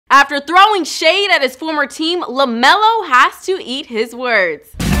After throwing shade at his former team, LaMelo has to eat his words.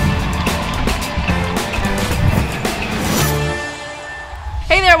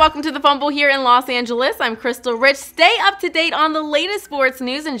 Hey there, welcome to the Fumble here in Los Angeles. I'm Crystal Rich. Stay up to date on the latest sports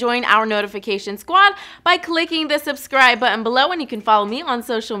news and join our notification squad by clicking the subscribe button below, and you can follow me on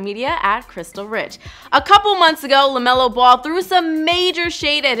social media at Crystal Rich. A couple months ago, LaMelo Ball threw some major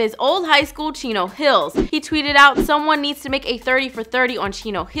shade at his old high school, Chino Hills. He tweeted out, "Someone needs to make a 30 for 30 on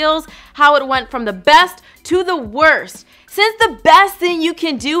Chino Hills, how it went from the best to the worst. Since the best thing you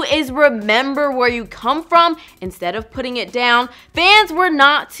can do is remember where you come from instead of putting it down," fans were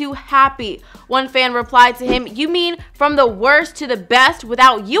not too happy. One fan replied to him, "You mean from the worst to the best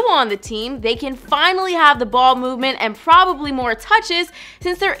without you on the team? They can finally have the ball movement and probably more touches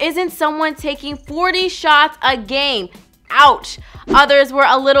since there isn't someone taking 40 shots a game. Ouch." Others were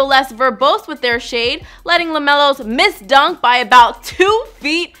a little less verbose with their shade, letting LaMelo's missed dunk by about 2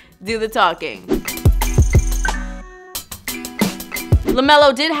 feet do the talking.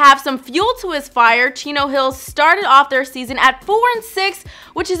 LaMelo did have some fuel to his fire. Chino Hills started off their season at 4-6,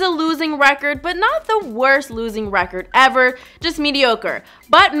 which is a losing record, but not the worst losing record ever, just mediocre.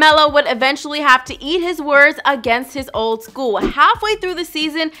 But Melo would eventually have to eat his words against his old school. Halfway through the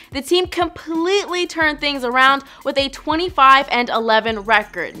season, the team completely turned things around with a 25-11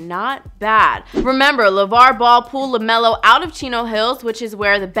 record. Not bad. Remember, LeVar Ball pulled LaMelo out of Chino Hills, which is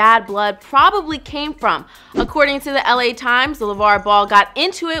where the bad blood probably came from. According to the LA Times, LeVar Ball got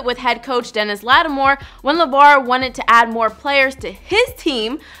into it with head coach Dennis Lattimore when LeVar wanted to add more players to his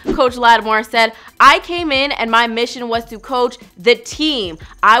team. Coach Lattimore said, "I came in and my mission was to coach the team.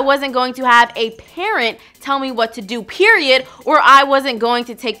 I wasn't going to have a parent tell me what to do, period, or I wasn't going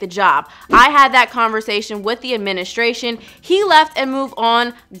to take the job. I had that conversation with the administration. He left and moved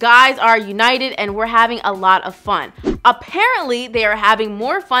on. Guys are united and we're having a lot of fun." Apparently, they are having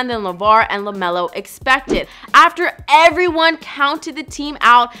more fun than LeVar and LaMelo expected. After everyone counted the team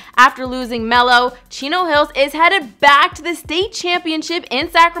out after losing Melo, Chino Hills is headed back to the state championship in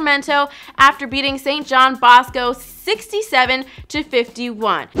Sacramento after beating St. John Bosco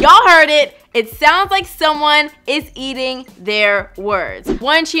 67-51. Y'all heard it. It sounds like someone is eating their words.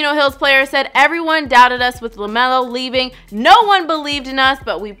 One Chino Hills player said, "Everyone doubted us with LaMelo leaving. No one believed in us,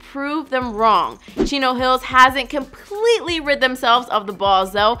 but we proved them wrong." Chino Hills hasn't completely rid themselves of the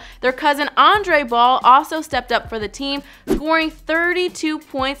balls though. Their cousin Andre Ball also stepped up for the team, scoring 32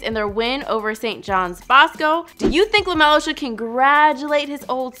 points in their win over St. John's Bosco. Do you think LaMelo should congratulate his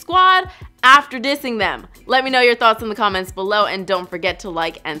old squad after dissing them? Let me know your thoughts in the comments below, and don't forget to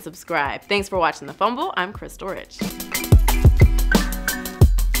like and subscribe. Thanks for watching The Fumble. I'm Crystal Rich.